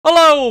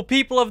Hello,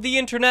 people of the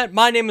internet,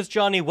 my name is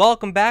Johnny.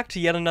 Welcome back to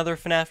yet another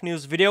FNaF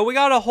news video. We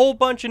got a whole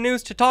bunch of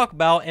news to talk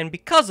about, and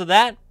because of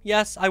that,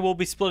 yes, I will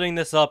be splitting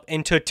this up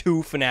into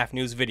 2 FNaF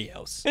news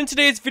videos. In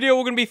today's video,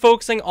 we're going to be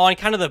focusing on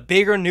kind of the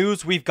bigger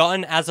news we've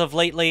gotten as of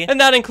lately,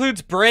 and that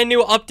includes brand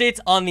new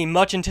updates on the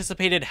much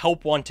anticipated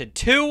Help Wanted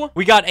 2.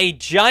 We got a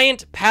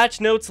giant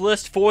patch notes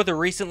list for the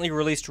recently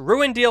released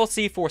Ruin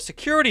DLC for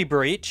Security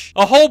Breach,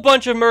 a whole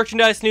bunch of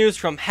merchandise news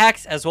from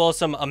Hex, as well as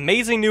some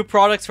amazing new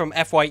products from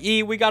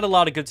FYE. We got a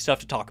lot of good stuff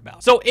to talk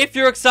about. So if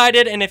you're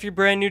excited and if you're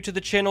brand new to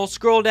the channel,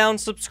 scroll down,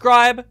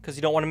 subscribe, because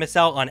you don't want to miss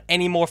out on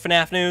any more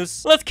FNaF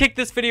news. Let's kick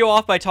this video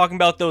off by talking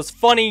about those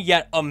funny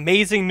yet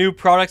amazing new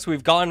products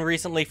we've gotten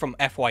recently from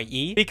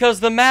FYE, because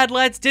the Mad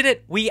Lads did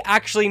it. We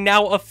actually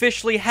now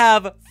officially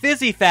have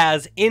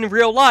FizzyFaz in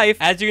real life,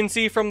 as you can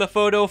see from the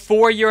photo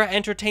for your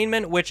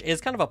entertainment, which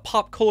is kind of a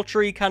pop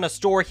culture-y kind of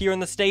store here in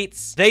the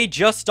States. They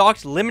just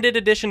stocked limited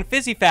edition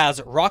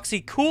FizzyFaz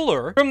Roxy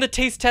Cooler. From the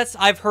taste tests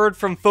I've heard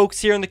from folks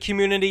here in the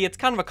community, it's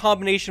kind of a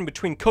combination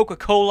between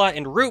Coca-Cola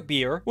and root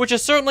beer, which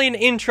is certainly an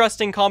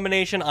interesting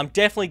combination. I'm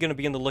definitely going to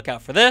be on the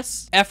lookout for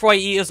this.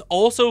 FYE is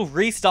also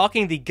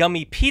restocking the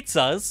Gummy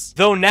pizzas,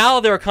 though now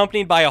they're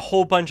accompanied by a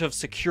whole bunch of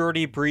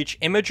security breach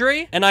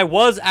imagery, and I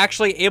was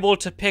actually able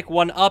to pick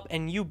one up,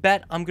 and you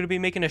bet I'm going to be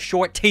making a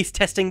short taste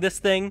testing this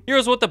thing.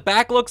 Here's what the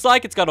back looks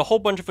like. It's got a whole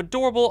bunch of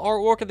adorable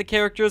artwork of the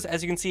characters.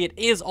 As you can see, it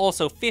is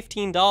also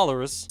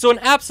 $15. So an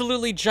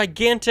absolutely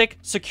gigantic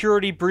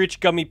security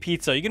breach gummy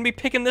pizza. You're going to be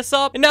picking this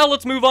up. And now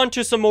let's move on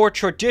to some more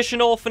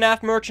traditional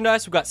FNaF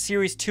merchandise. We've got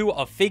Series 2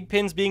 of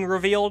FigPins being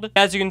revealed.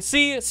 As you can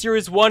see,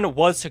 Series 1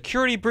 was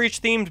security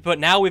breach themed, but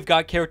now we've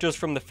got characters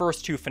from the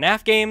first 2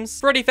 FNaF games.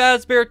 Freddy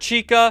Fazbear,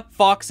 Chica,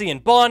 Foxy,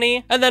 and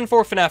Bonnie. And then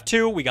for FNaF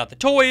 2, we got the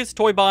toys,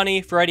 Toy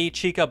Bonnie, Freddy,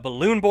 Chica,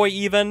 Balloon Boy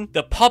even.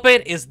 The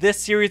puppet is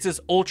this series'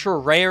 ultra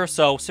rare,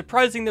 so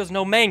surprising there's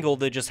no Mangle.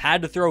 They just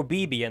had to throw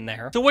BB in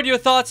there. So what are your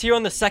thoughts here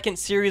on the second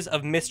series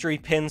of mystery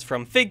pins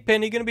from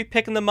FigPin? Are you going to be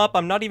picking them up?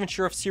 I'm not even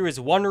sure if Series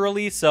 1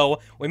 released, so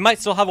we might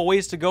still have a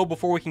ways to go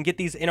before we can get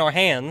these in our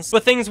hands.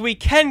 But things we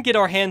can get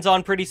our hands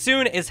on pretty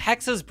soon is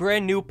Hex's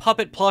brand new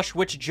puppet plush,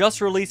 which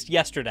just released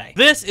yesterday.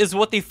 This is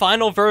what the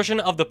final version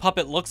of the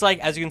puppet looks like.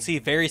 As you can see,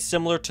 very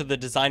similar to the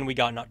design we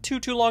got not too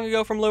long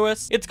ago from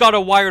Lewis. It's got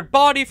a wired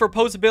body for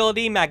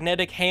posability,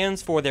 magnetic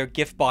hands for their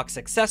gift box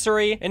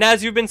accessory, and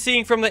as you've been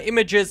seeing from the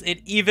images,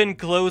 it even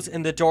glows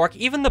in the dark.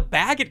 Even the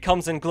bag it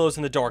comes in glows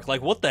in the dark.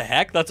 Like, what the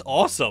heck? That's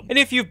awesome. And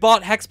if you've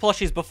bought Hex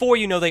plushies before,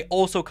 you know they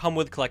also come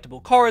with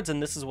collectible cards,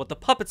 and this is what the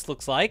puppets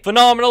looks like.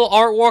 Phenomenal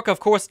artwork, of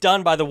course,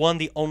 done by the one,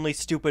 the only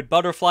stupid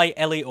butterfly,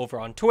 Ellie, over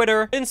on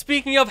Twitter. And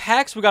speaking of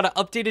Hex, we got an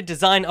updated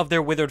design of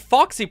their Withered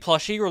Foxy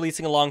plushie,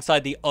 releasing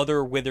alongside the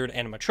other Withered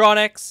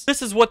animatronics.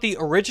 This is what the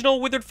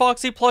original Withered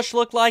Foxy plush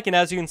looked like, and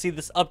as you can see,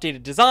 this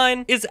updated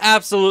design is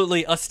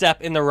absolutely a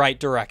step in the right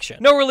direction.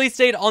 No release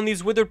date on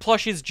these Withered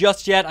plushies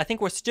just yet. I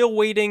think we're still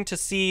waiting to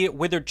see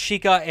Withered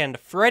Chica and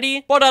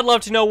Freddy, but I'd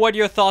love to know what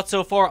your thoughts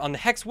so far on the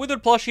Hex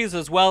Withered plushies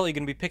as well. You're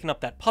going to be picking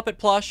up that puppet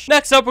plush.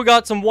 Next up, we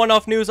got some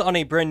one-off news on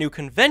a brand new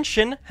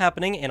convention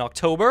happening in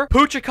October.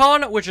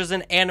 Puchicon, which is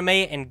an anime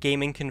and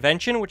gaming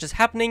convention, which is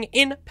happening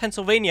in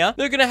Pennsylvania.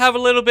 They're going to have a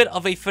little bit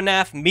of a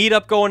FNaF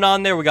meetup going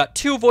on there. We got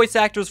 2 voice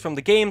actors from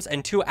the games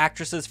and 2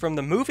 actresses from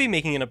the movie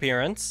making an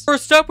appearance.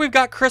 First up, we've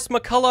got Chris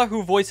McCullough,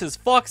 who voices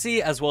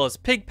Foxy, as well as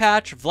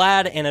Pigpatch,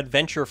 Vlad, and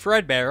Adventure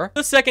Fredbear.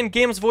 The second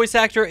game's voice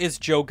actor is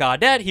Joe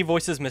Gaudette. He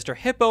voices Mr.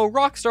 Hippo,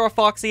 Rockstar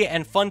Foxy,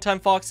 and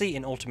Funtime Foxy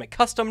in Ultimate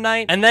Custom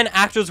Night. And then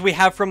actors we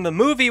have from the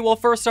movie, well,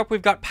 first up,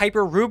 we've got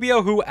Piper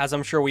Rubio, who, as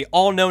I'm sure we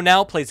all know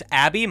now, plays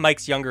Abby,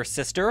 Mike's younger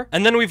sister.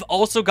 And then we've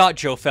also got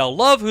Joe Fell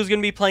Love, who's going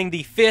to be playing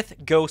the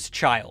 5th Ghost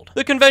Child.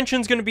 The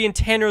convention's going to be in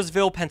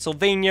Tannersville,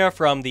 Pennsylvania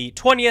from the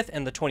 20th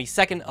and the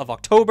 22nd of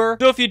October.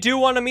 So if you do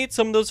want to meet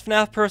some of those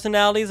FNaF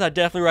personalities, I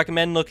definitely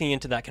recommend looking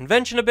into that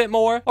convention a bit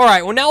more.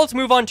 Alright, well now let's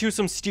move on to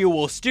some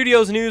Steelwool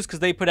Studios news, because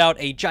they put out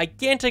a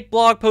gigantic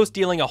blog post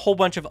dealing a whole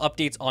bunch of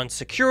updates on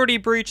Security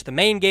Breach, the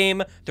main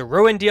game, the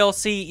Ruin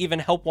DLC, even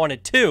Help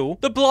Wanted 2.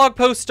 The blog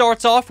post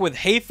starts off with,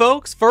 "Hey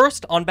folks,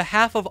 first, on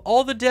behalf of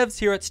all the devs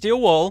here at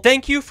Steelwool,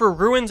 thank you for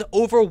Ruin's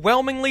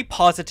overwhelmingly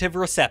positive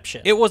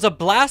reception. It was a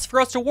blast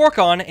for us to work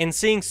on, and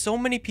seeing so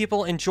many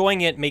people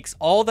enjoying it makes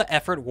all the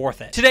effort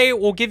worth it. Today,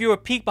 we'll give you a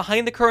peek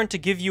behind the curtain to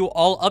give you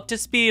all up to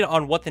speed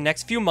on what the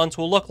next few months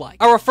will look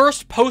like. Our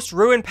first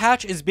post-Ruin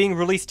patch is being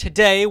released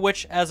today,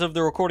 which, as of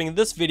the recording of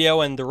this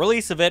video and the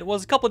release of it,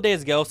 was a couple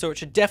days ago, so it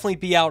should definitely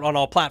be out on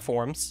all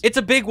platforms. It's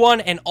a big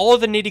one, and all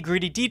the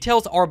nitty-gritty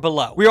details are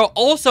below. We are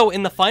also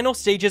in the final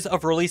stages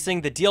of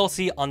releasing the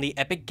DLC on the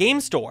Epic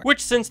Game Store,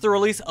 which, since the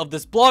release of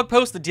this blog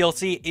post, the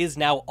DLC is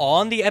now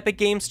on the Epic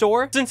Game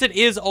Store. Since it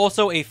is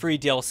also a free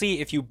DLC,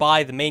 if you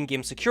buy the main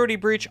game Security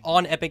Breach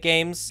on Epic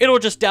Games, it'll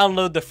just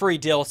download the free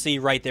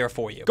DLC right there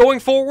for you. Going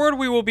forward,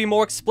 we will be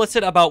more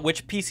explicit about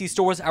which PC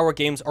stores our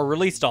games are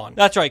released on.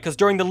 That's right, because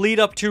during the lead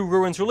up to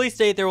Ruin's release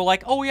date, they were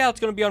like, oh yeah, it's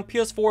going to be on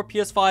PS4,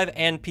 PS5,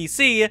 and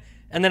PC.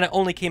 and then it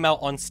only came out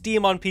on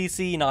Steam on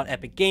PC, not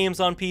Epic Games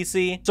on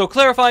PC. So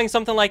clarifying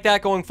something like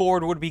that going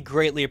forward would be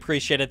greatly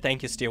appreciated.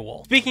 Thank you,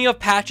 Steelwolf. Speaking of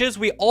patches,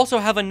 we also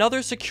have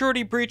another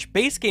Security Breach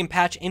base game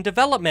patch in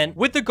development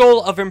with the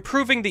goal of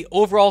improving the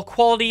overall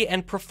quality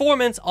and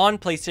performance on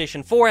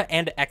PlayStation 4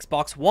 and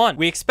Xbox One.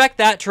 We expect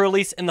that to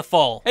release in the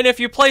fall. And if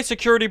you play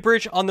Security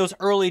Breach on those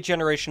early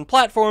generation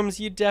platforms,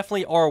 you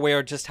definitely are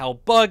aware just how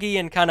buggy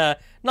and kind of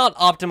not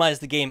optimized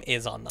the game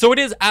is on them. So it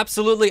is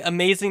absolutely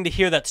amazing to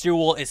hear that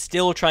Steelwolf is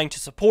still trying to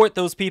support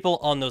those people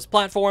on those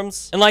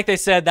platforms. And like they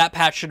said, that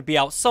patch should be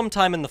out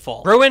sometime in the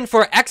fall. Ruin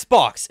for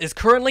Xbox is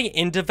currently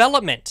in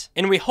development,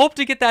 and we hope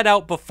to get that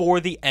out before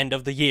the end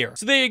of the year.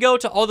 So there you go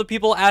to all the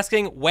people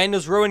asking, when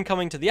is Ruin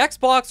coming to the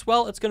Xbox?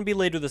 Well, it's going to be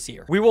later this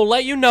year. We will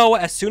let you know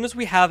as soon as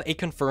we have a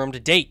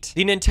confirmed date.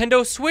 The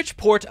Nintendo Switch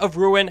port of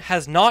Ruin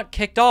has not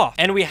kicked off,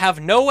 and we have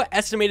no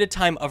estimated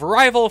time of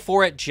arrival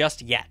for it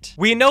just yet.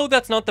 We know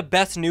that's not the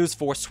best news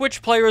for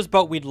Switch players,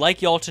 but we'd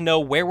like y'all to know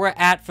where we're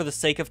at for the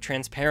sake of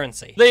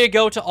transparency. There you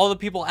go to all the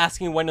people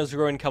asking when is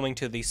Ruin coming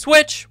to the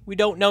Switch. We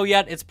don't know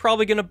yet. It's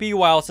probably going to be a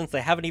while since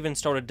they haven't even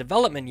started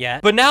development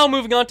yet. But now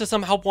moving on to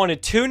some Help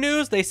Wanted 2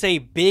 news, they say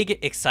big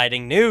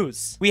exciting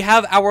news. We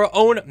have our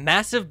own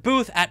massive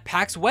booth at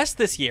PAX West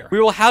this year. We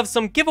will have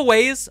some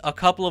giveaways, a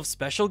couple of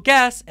special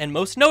guests, and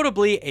most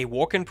notably a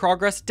work in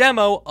progress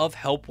demo of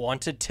Help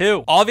Wanted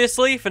 2.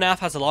 Obviously, FNaF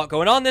has a lot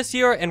going on this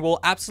year and we'll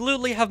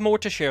absolutely have more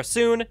to share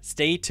soon.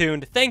 Stay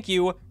tuned. Thank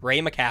you, Ray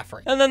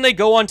McCaffrey. And then they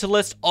go on to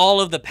list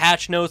all of the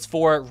patch notes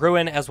for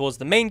Ruin as well as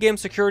the main game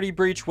Security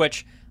Breach,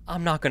 which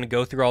I'm not going to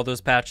go through all those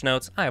patch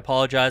notes. I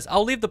apologize.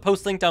 I'll leave the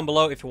post link down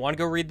below if you want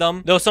to go read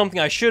them. Though something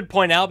I should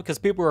point out, because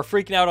people were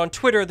freaking out on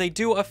Twitter, they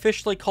do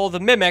officially call the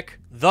Mimic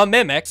the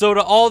Mimic. So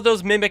to all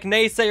those Mimic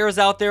naysayers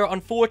out there,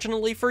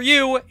 unfortunately for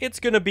you, it's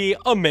going to be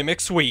a Mimic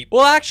sweep.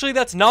 Well, actually,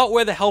 that's not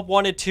where the Help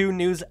Wanted 2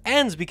 news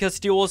ends, because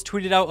Steelwolf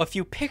tweeted out a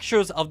few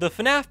pictures of the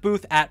FNaF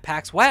booth at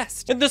PAX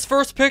West. In this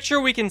first picture,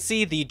 we can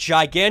see the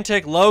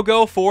gigantic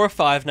logo for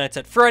Five Nights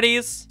at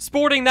Freddy's,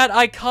 sporting that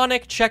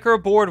iconic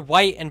checkerboard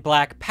white and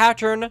black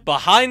pattern.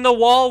 Behind the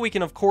wall, we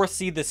can of course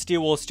see the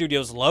Steelwolf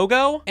Studios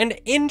logo, and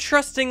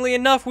interestingly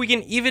enough, we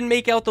can even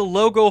make out the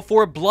logo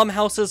for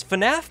Blumhouse's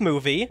FNaF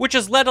movie, which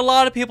has led a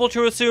lot of people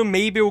to assume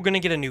maybe we're gonna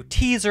get a new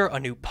teaser, a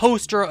new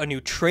poster, a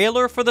new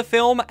trailer for the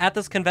film at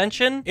this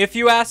convention. If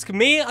you ask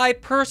me, I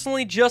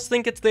personally just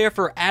think it's there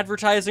for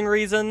advertising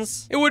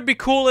reasons. It would be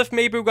cool if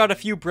maybe we got a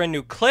few brand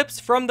new clips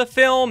from the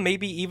film,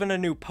 maybe even a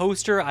new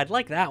poster. I'd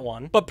like that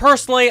one. But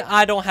personally,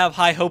 I don't have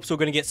high hopes we're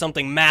gonna get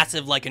something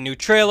massive like a new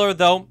trailer,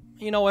 though.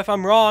 You know, if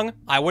I'm wrong,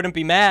 I wouldn't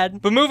be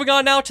mad. But moving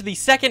on now to the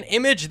second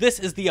image, this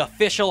is the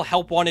official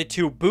Help Wanted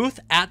 2 booth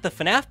at the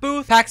FNaF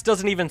booth. PAX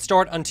doesn't even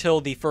start until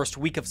the first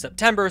week of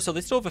September, so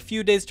they still have a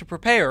few days to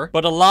prepare.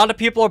 But a lot of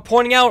people are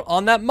pointing out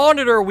on that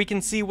monitor, we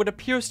can see what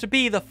appears to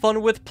be the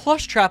Fun with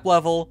Plush Trap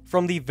level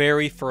from the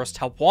very first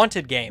Help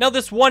Wanted game. Now,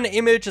 this one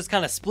image has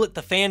kind of split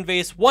the fan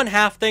base. One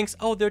half thinks,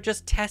 oh, they're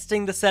just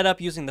testing the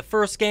setup using the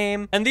first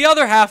game. And the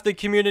other half, the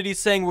community is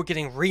saying we're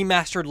getting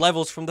remastered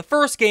levels from the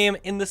first game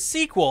in the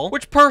sequel,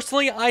 which personally,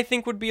 I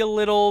think would be a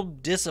little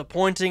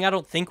disappointing. I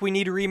don't think we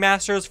need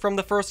remasters from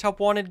the first Help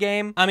Wanted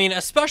game. I mean,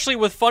 especially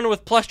with Fun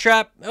with Plush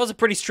Trap, that was a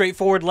pretty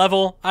straightforward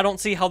level. I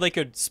don't see how they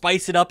could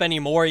spice it up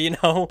anymore, you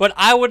know? But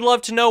I would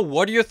love to know,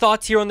 what are your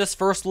thoughts here on this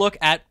first look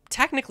at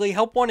technically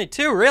Help Wanted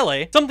 2,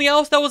 really? Something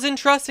else that was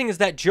interesting is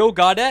that Joe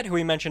Gaudette, who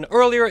we mentioned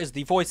earlier, is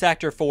the voice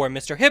actor for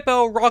Mr.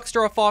 Hippo,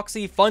 Rockstar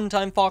Foxy,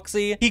 Funtime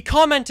Foxy. He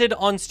commented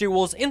on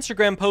Steelwolf's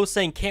Instagram post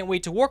saying, "Can't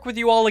wait to work with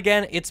you all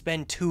again. It's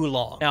been too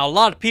long." Now, a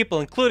lot of people,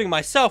 including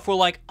myself, were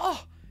like,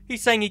 oh,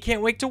 he's saying he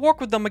can't wait to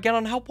work with them again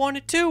on Help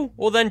Wanted 2.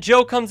 Well, then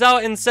Joe comes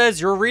out and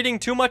says, you're reading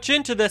too much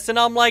into this, and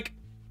I'm like,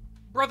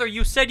 brother,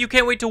 you said you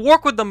can't wait to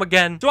work with them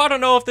again. So I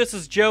don't know if this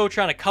is Joe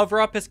trying to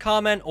cover up his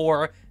comment,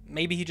 or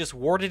maybe he just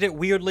worded it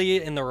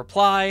weirdly in the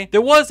reply. There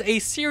was a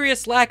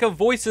serious lack of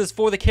voices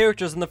for the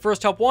characters in the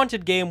first Help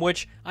Wanted game,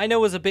 which I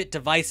know is a bit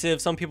divisive.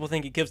 Some people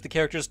think it gives the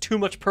characters too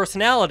much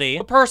personality.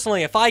 But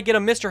personally, if I get a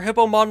Mr.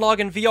 Hippo monologue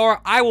in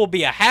VR, I will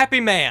be a happy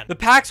man. The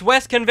PAX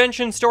West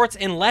convention starts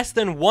in less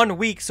than 1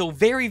 week, so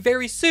very,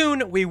 very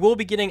soon, we will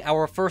be getting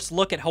our first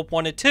look at Help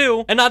Wanted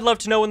 2. And I'd love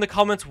to know in the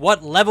comments,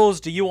 what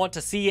levels do you want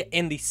to see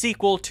in the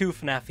sequel to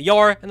FNaF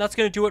VR? And that's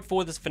going to do it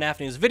for this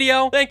FNaF News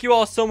video. Thank you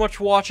all so much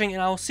for watching,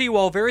 and I'll see you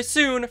all very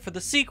soon for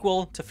the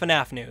sequel to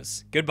FNaF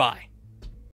News. Goodbye.